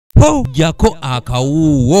po jako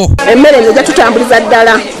akawuwo. Emmere nja tutambuliza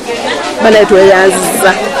ddala bana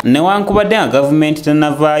tweyanziza. Newankubadde nga gavumenti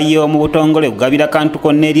tennavaayo mu butongole kugabira kantu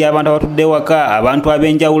konna eri abantu abatudde waka, abantu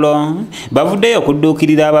ab'enjawulo bavuddeyo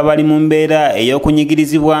okudduukirira abo abali mu mbeera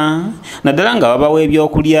ey'okunyigirizibwa naddala nga babawa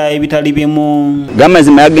ebyokulya ebitali bimu.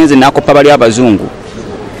 Gamazima yagenze n'akoppa bali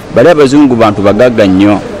abazungu bantu bagagga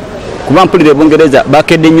nnyo kuba mpulira Bungereza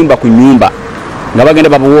bakedde nyumba ku nyumba nga bagenda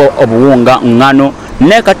babuwa obuwunga ngano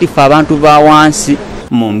ne katifa abantu ba wansi.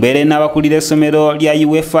 Mu mbeera n'abakulira essomero lya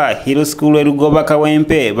Uywefa Hill School erugoba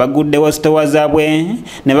Kawempe baguddewo sitowa zaabwe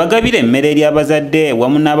ne bagabira emmere eri abazadde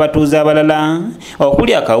wamu n'abatuuze abalala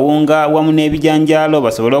okuli akawunga wamu n'ebijanjaalo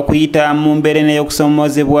basobole okuyita mu mbeera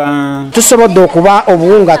n'ey'okusomoozebwa. Tusobodde okuba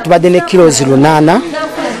obuwunga tubadde ne kilozi 8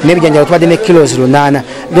 n'ebijanjaalo tubadde ne kilozi 8.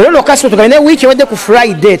 Leero lokasi tugabire ne wiiki ewedde ku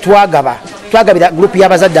Friday twagabira group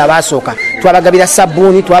y'abazadde abasooka twabagabira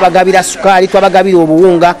sabbuuni twabagabira sukaali twabagabira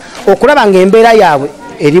obuwunga okulaba ng'embeera yaabwe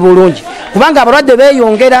eri bulungi kubanga abalwadde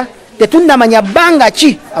beeyongera tetunnamanya bbanga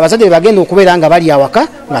ki abazadde bagenda okubeera nga bali awaka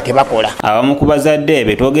nga tebakola. Abamu ku bazadde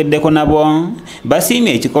betwogeddeko nabo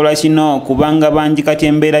basiimye ekikolwa kino kubanga bangi kati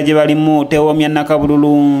embeera gye balimu tewoomya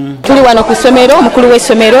nakabululu. Tuli wano ku ssomero, omukulu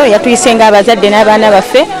w'essomero yatuyise ng'abazadde n'abaana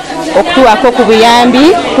baffe okutuwaako ku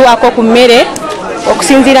buyambi, tuwaako ku mmere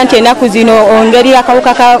okusinziira nti ennaku zino ngeri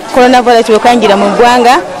akawuka ka coronavirus wekanjira mu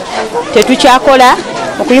ggwanga tetukyakola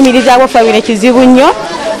okuyimiriza abafabire kizibu nnyo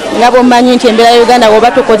nga bw'omanyi nti embeera ya Uganda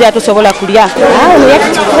bw'oba tukoze atusobola kulya.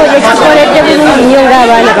 Ekikoledde bulungi nnyo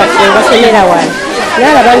ng'abaana baffe basomera wano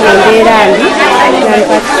nalaba ng'embeera mbi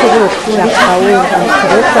naleka tusobola okutuula ku kawunga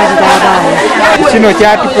okutwalira abaana. Kino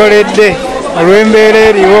kyatukoledde olw'embeera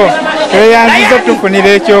eriwo tweyanziza tufunira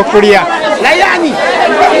ekyokulya.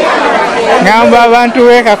 Ngamba abantu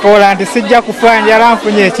wekakoola nti sijja kufa njala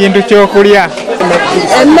nfunye ekintu ky'okulya.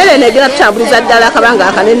 Emmere negera tutambuliza ddala akabanga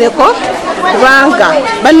akaneneko kubanga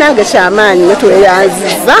bannange kyamaanyi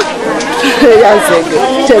netweyanziza tweyanzege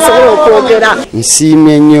kyensobola okwogera.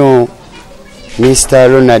 Nsiimye nnyo Mr.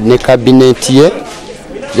 Ronald ne kabineti ye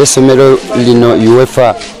ly'essomero lino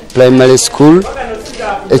Uywefa Primary School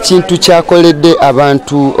ekintu kyakoledde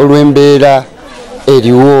abantu olw'embeera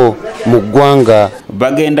eriwo mu ggwanga.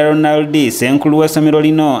 Bagenda Ronald senkulu w'essomero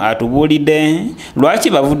lino atubuulidde lwaki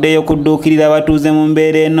bavuddeyo okudduukirira abatuuze mu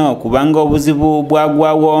mbeera eno kubanga obuzibu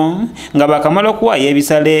bwagwawo nga bakamala okuwaayo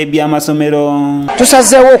ebisale by'amasomero.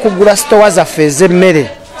 Tusazeewo okugula sitowa zaffe ez'emmere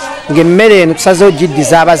ng'emmere eno tusazeewo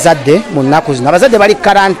giddiza abazadde mu nnaku zino. Abazadde bali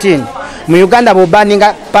karantini mu Uganda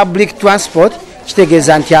bw'obanninga public transport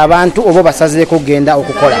kitegeeza nti abantu oba basazeeko kugenda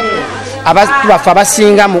okukola. Abantu baffe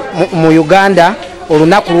abasinga mu Uganda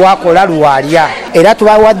olunaku lwakola lwalya era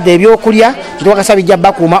tubawadde ebyokulya kitwakasa bijja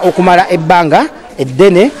bakuuma okumala ebbanga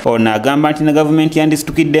eddene. Ono agamba nti ne gavumenti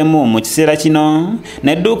yandisitukiddemu mu kiseera kino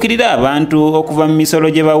nedduukirira abantu okuva mu misolo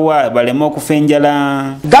gye bawa baleme okufa enjala.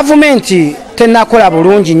 Gavumenti tennakola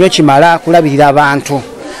bulungi nnyo kimala kulabirira abantu.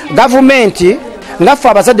 Gavumenti ngaffe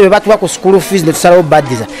abazadde be batuwa ku school fees ne tusalawo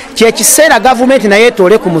baddiza kyekiseera gavumenti naye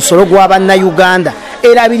etole ku musolo gw'abannayuganda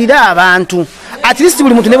erabirira abantu. At least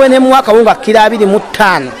buli muntu ne bwenemuwa akawunga kilo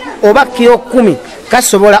 25 oba kilo 10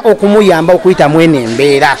 kasobola okumuyamba okuyita mwene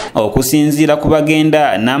embeera. Okusinziira ku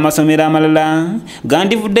bagenda n'amasomero amalala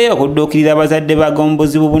gandivuddeyo okudduukirira abazadde bag'omu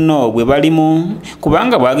buzibu buno bwe balimu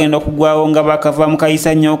kubanga bwagenda okugwawo nga bakava mu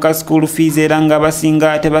kayisanyo ka school fees era nga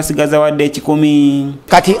basinga tebasigaza wadde 10.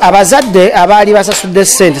 Kati abazadde abaali basasudde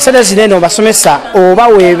sente zinene basomesa oba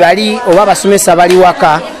webali oba basomesa bali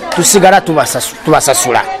waka tusigala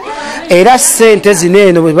tubasasula. Era sente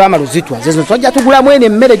zineno bwe bamala zitwa zezo twajja tugula mwene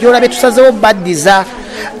emmere gy'olabye tusazeewo baddiza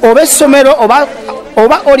oba essomero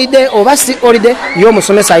oba holiday oba si holiday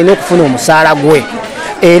y'omusomesa alina okufuna omusaala gwe.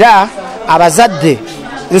 Era abazadde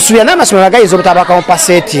nsuubira n'amasomero agayinza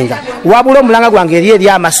obutabakompasetinga wabula omulanga gwange eri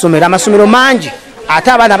amasomero mangi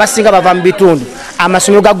ate abaana abasinga bava mu bitundu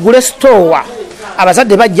amasomero gaggule sitowa.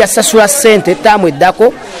 Abazadde bajja sasula sente ttaamu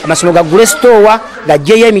eddako amasomero gaggule sitowa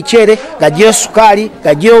gajjeyo emiceere gajjeyo sukaali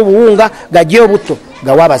gajjeyo obuwunga gajjeyo obutto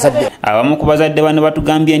gawa abazadde. Abamu ku bazadde bano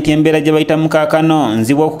batugambye nti embeera gye bayitamu kaakano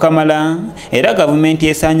nzibu okukamala era gavumenti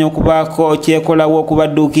esaanye okubaako kyekolawo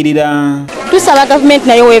okubadduukirira. Tusaba gavumenti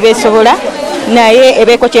nayo weebeesobola naye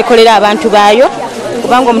ebeeko kyekolera abantu baayo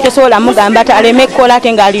kubanga omuntu tosobola mugamba aleme kukola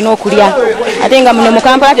ate ng'alina okulya ate nga muno mu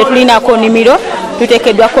Kampala tetulinako nnimiro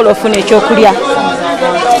tuteekeddwa kukola ofuna ekyokulya.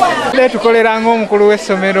 Tukolera ng'omukulu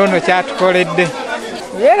w'essomero ono kyatukoledde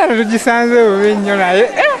era tugisanze bubi nnyo naye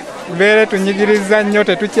mbeera tunyigiriza nnyo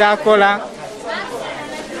tetukyakola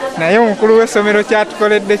naye omukulu w'essomero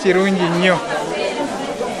kyatukoledde kirungi nnyo.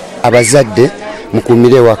 Abazadde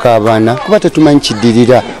mukuumire waka abaana kuba tetumanyi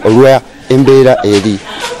kiddirira olwa embeera eri.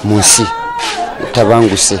 mu nsi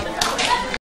tabanguse.